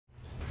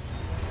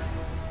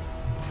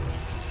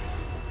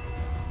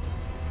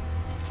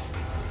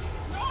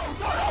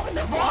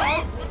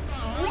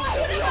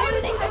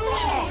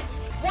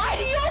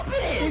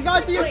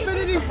got the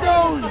Infinity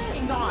Stone!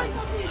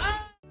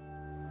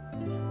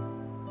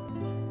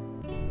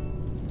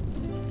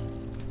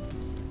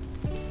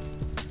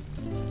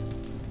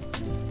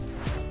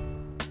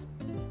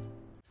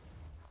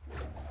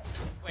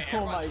 Wait,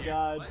 Oh my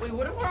god. Wait,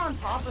 what if we're on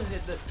top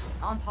of it?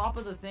 On top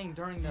of the thing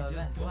during the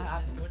event? What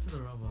happens? Just go to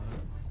the robot.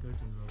 Just go to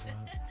the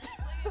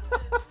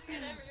robot.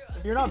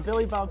 If you're not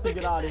Billy bouncing,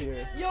 get out of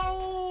here.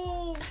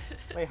 Yo!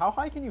 Wait, how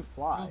high can you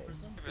fly?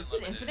 Is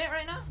it infinite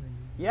right now?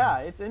 Yeah,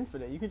 it's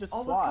infinite. You can just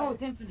fly. Oh, let's go.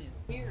 It's infinite.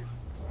 Weird.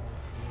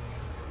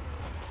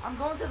 I'm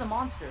going to the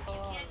monster. You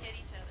can't hit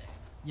each other.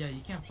 Yeah,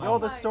 you can't fly. Yo,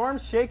 the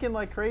storm's shaking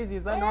like crazy.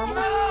 Is that normal?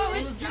 No,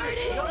 it's started.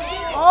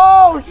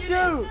 Oh,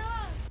 shoot!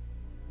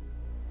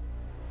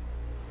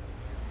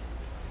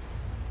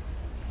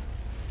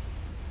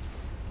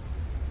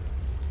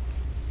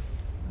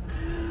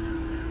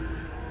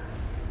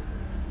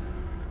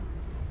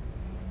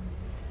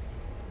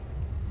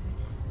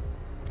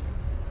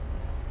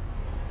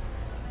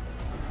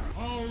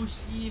 Oh,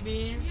 shit,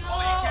 man.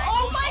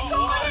 Oh my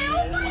god!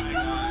 Oh my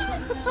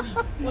god!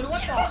 Wait,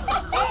 what the?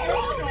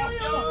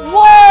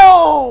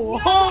 Whoa!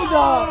 Hold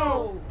up!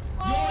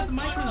 Yo, it's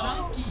Mike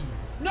Wazowski.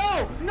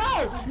 No!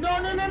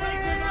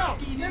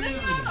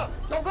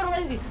 Don't go to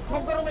lazy!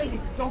 Don't go to lazy!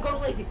 Don't go to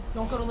lazy!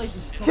 Don't go to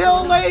lazy!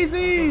 Kill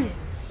Lazy!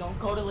 Don't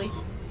go to lazy!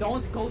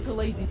 Don't go to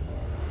lazy!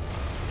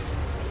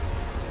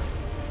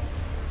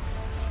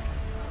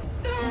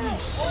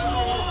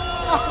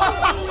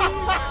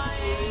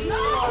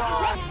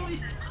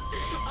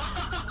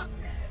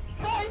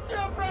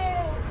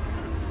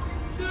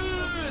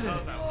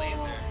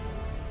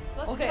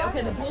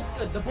 Okay, the bolt's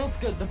good. The bolt's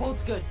good. The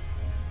bolt's good.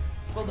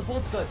 Well, the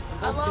bolt's good.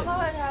 The I bolt's love good.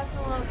 how it has a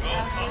little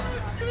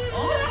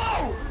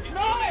Oh!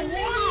 No!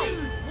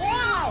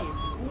 Why?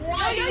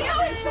 Why do you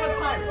have to destroy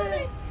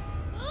pirates?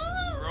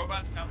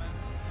 Robots coming.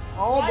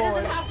 Oh Why does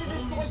it boy. have to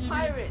destroy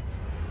pirates?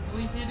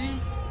 Holy shitty.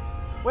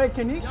 Wait,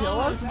 can he kill Yo,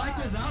 us? it's Mike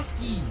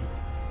Wazowski.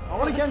 I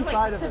want to get This is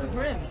inside like of Pacific it.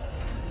 Rim.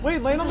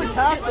 Wait, land on the This is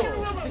castle.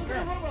 Pacific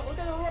Rim.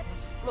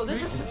 Bro,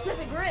 this is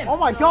Pacific Rim. Oh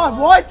my god,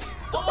 what?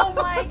 Oh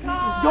my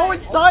god! Go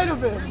inside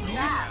of it.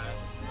 That.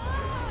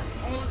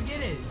 Oh, let's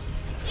get it.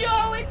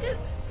 Yo, it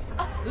just.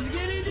 Let's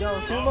get it. Yo,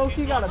 too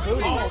low-key got a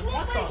booty.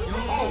 What the?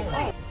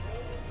 Yo.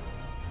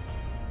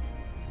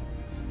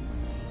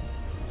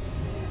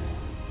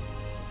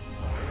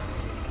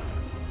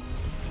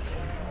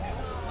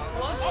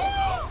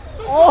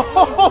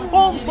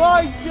 Oh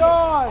my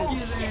god! Get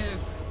his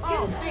ass.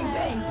 Oh, bang,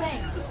 bang,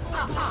 bang.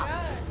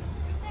 Ha,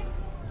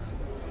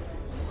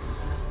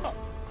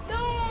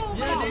 No!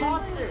 Yeah, ha. dude.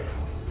 Monster.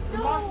 The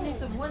monster needs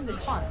to win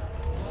this one.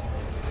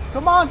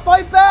 Come on,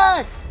 fight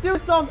back! Do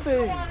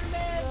something!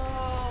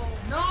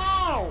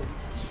 No!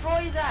 Destroy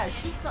his ass.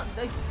 Shoot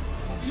something.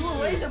 Do a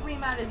laser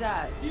beam at his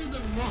ass. Dude,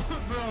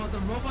 the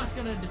robot's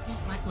gonna defeat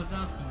Mike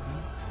Wazowski,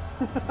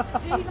 dude.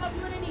 Dude, he's not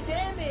doing any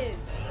damage!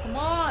 Come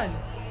on.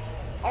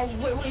 Oh,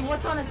 wait,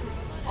 what's on his...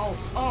 Oh.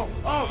 Oh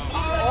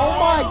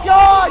my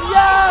god,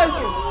 yes!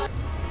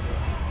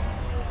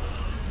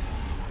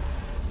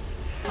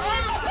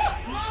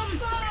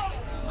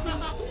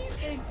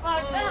 Getting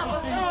fucked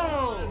up. Let's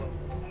go.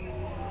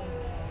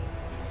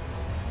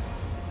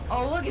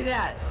 Oh, look at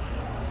that.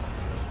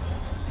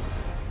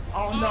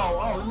 Oh, no.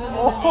 Oh, no.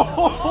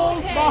 Oh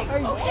Okay, my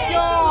okay,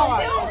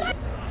 god! okay.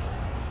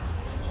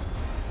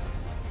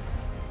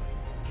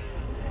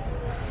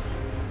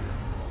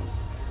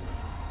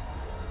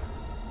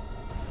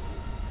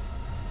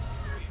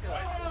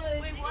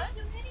 Wait, what?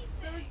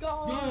 They're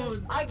gone.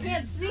 Yo, I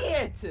can't see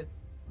it.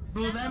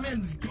 bro, that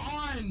man's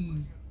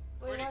gone.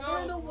 Wait, Where'd he they're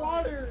in the go?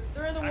 water.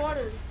 They're in the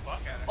water.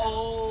 Fuck at it.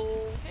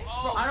 Oh.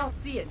 Bro, I don't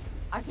see it.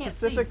 I can't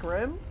Pacific see.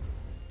 Rim?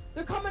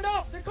 They're coming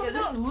up. They're Yeah, coming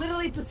this up. is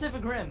literally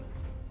Pacific Rim.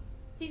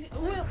 He's.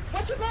 Will,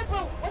 watch your back,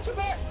 bro. Watch your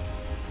back.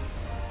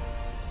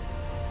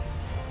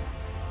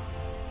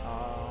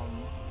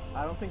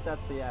 I don't think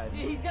that's the end.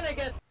 Dude, he's gonna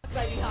get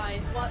right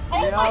behind. What?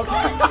 Yeah, Oh my okay.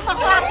 god!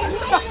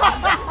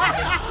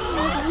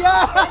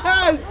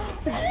 Yes!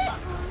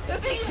 The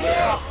thing's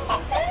here.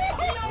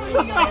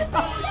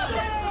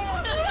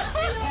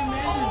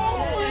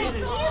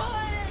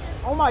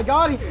 Oh my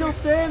god, he's still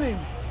standing!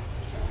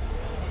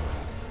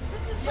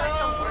 This is like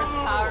the worst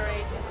Power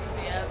Ranger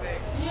movie ever.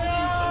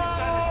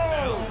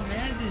 Oh,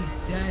 man's is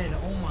dead.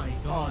 Oh my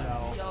Oh god.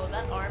 no. Yo,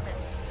 that arm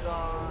is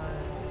gone.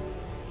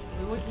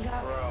 Wait, what just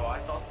happened? Bro, I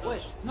thought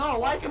Wait, no,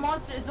 why is the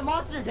monster? Is the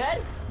monster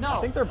dead? No.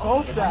 I think they're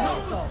both dead.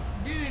 No.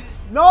 Dude.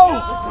 No!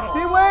 No.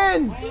 He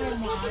wins! Oh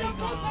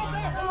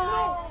my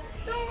god.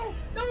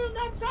 No,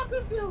 that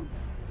shotgun field.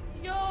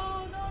 Yo,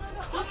 no.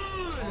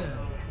 Dude.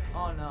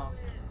 Oh no.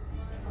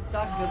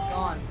 Shotgun's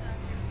gone.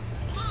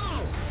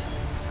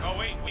 Oh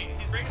wait,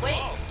 he's breaking Wait.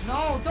 the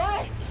wall. No,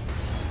 don't.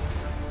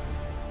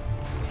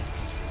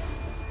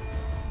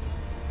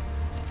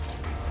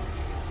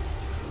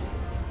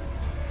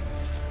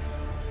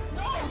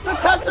 The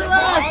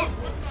Tesseract!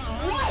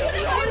 Why is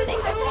he opening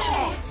the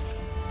wall?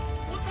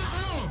 What the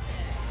hell?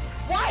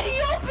 Why do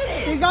you open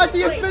it? He got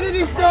the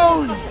Infinity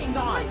Stone! Fucking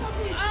gone.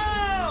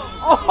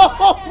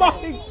 Oh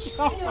my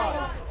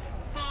god!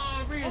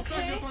 Oh, freaking Okay.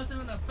 sucker punch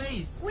him in the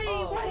face. Wait,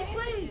 Oh,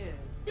 wait.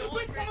 Don't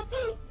Did hurt Salty?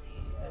 Salty.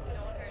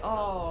 Don't hurt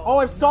Oh. Oh,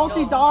 if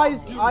Salty no.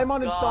 dies, Dude, I'm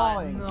God,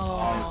 uninstalling.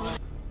 No.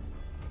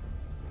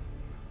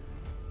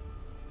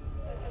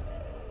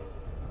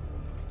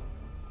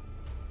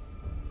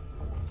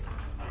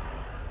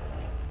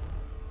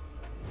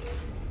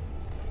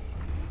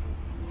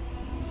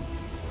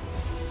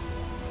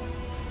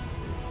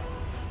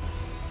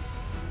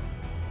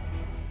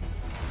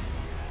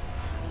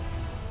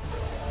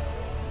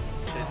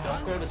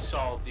 Don't go to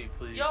Salty,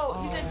 please.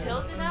 Yo, he's in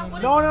Tilted now?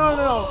 What No, no, no,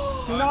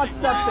 no. Do not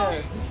step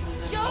there.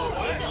 Yo,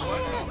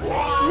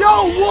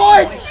 Yo,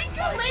 what?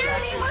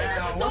 Singularity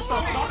was so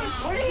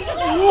Where did he get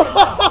What?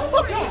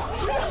 Where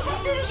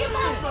did he get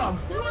that from?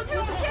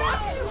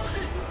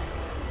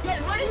 Yeah,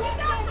 where did he get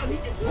that from? He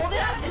just pulled it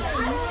out of his ass.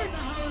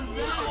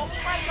 Oh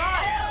my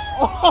god.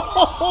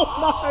 Oh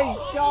my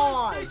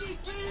god.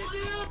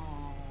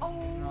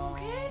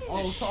 Okay.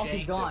 Oh,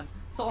 Salty's gone.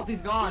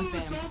 Salty's gone, Dude,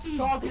 fam. Salty's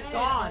Salty's dead.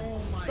 gone. Oh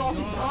my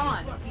Salty's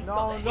God. gone.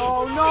 No,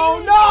 no, no,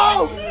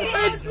 no!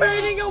 It's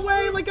fading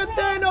away like a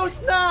Thanos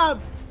snap!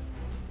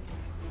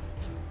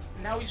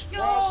 Now he's Yo,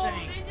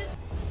 flossing. they just...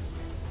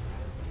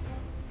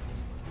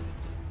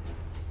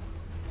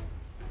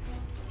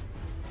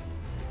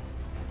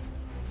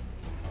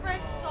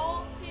 Frank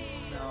Salty.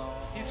 No.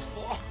 He's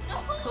flossing.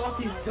 No.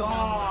 Salty's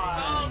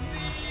gone.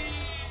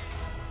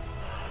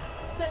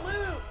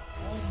 Salute.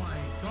 Oh my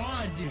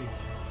god, dude.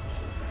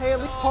 Hey, at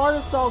least part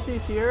of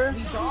Salty's here.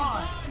 He's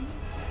gone.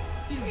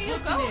 He's Where are you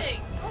booking going? it.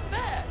 Come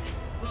back.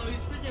 Bro,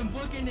 he's freaking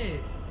booking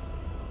it.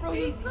 Bro,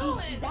 He's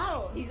he's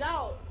out. He's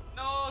out.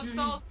 No, Dude,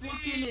 Salty. he's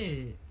booking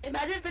it.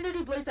 Imagine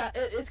Infinity Blades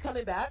is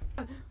coming back.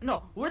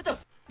 No, where the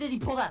f did he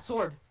pull that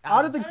sword?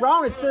 Out of the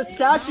ground, it's the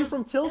statue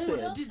from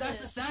Tilted. Dude, that's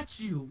the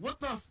statue. What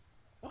the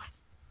what?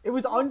 It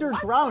was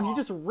underground, he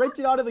just ripped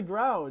it out of the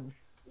ground.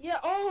 Yeah.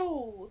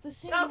 Oh, the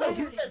That was a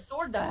Singularity. huge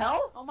sword. The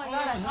hell? Oh my Oh, god.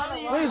 I hell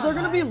thought yeah. Wait, is there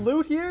gonna be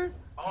loot here?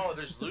 Oh,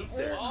 there's loot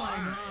there. Oh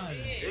my god.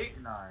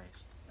 Big nice.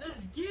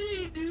 Let's get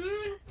it,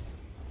 dude.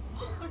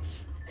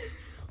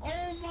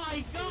 Oh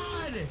my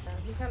god.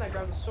 He kind of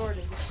grabbed the sword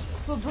and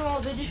just... But bro,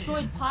 they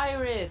destroyed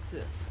Pirate.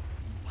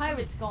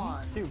 Pirate's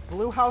gone. Dude,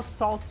 Blue House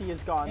Salty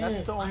is gone.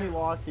 That's the only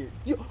loss here.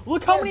 Dude,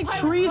 look Yeah, how many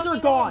Pirate's trees are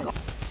fucking gone! gone.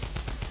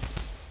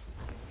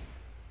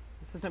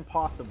 This is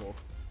impossible.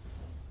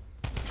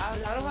 I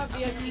don't have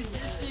Dude, VIP.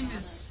 this game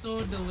is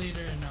so delayed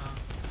right now.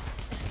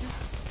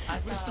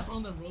 We're still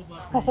on the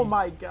robot. Oh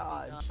my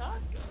god.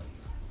 Shotgun.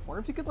 Wonder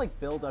if you could like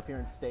build up here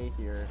and stay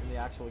here in the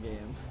actual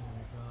game.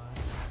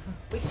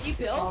 Wait, can you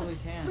build? Probably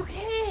can. You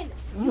can.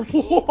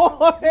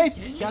 What?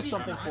 you Got need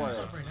something to for hide it.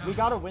 yourself right now. We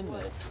gotta win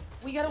this.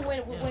 We gotta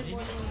win. Yeah, Win.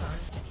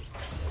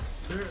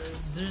 maybe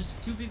there's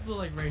two people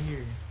like right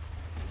here.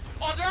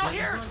 Oh, they're all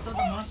They're here. going inside the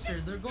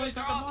monster. They're going They're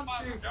inside the all at the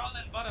monster. bottom. They're all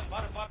in bottom,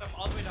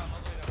 all the way down, all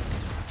the way down.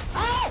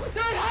 Oh,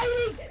 they're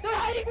hiding. They're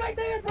hiding right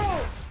there, bro.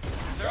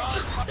 They're all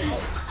at the bottom.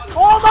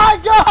 Oh my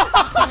god!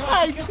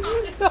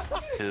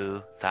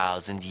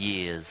 2,000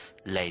 years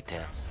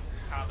later.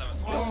 God, that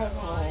was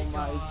Oh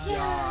my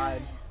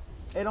god.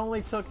 It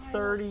only took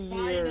 30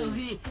 years.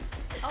 Finally.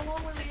 How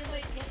long were we in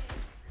this game?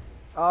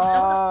 That was a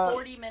Uh,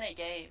 40-minute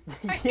game.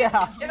 yeah.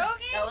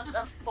 That was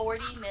a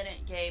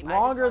 40-minute game.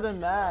 Longer I just than want you to know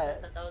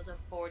that. that was a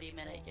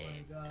 40-minute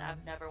game, God. and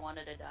I've never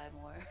wanted to die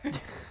more.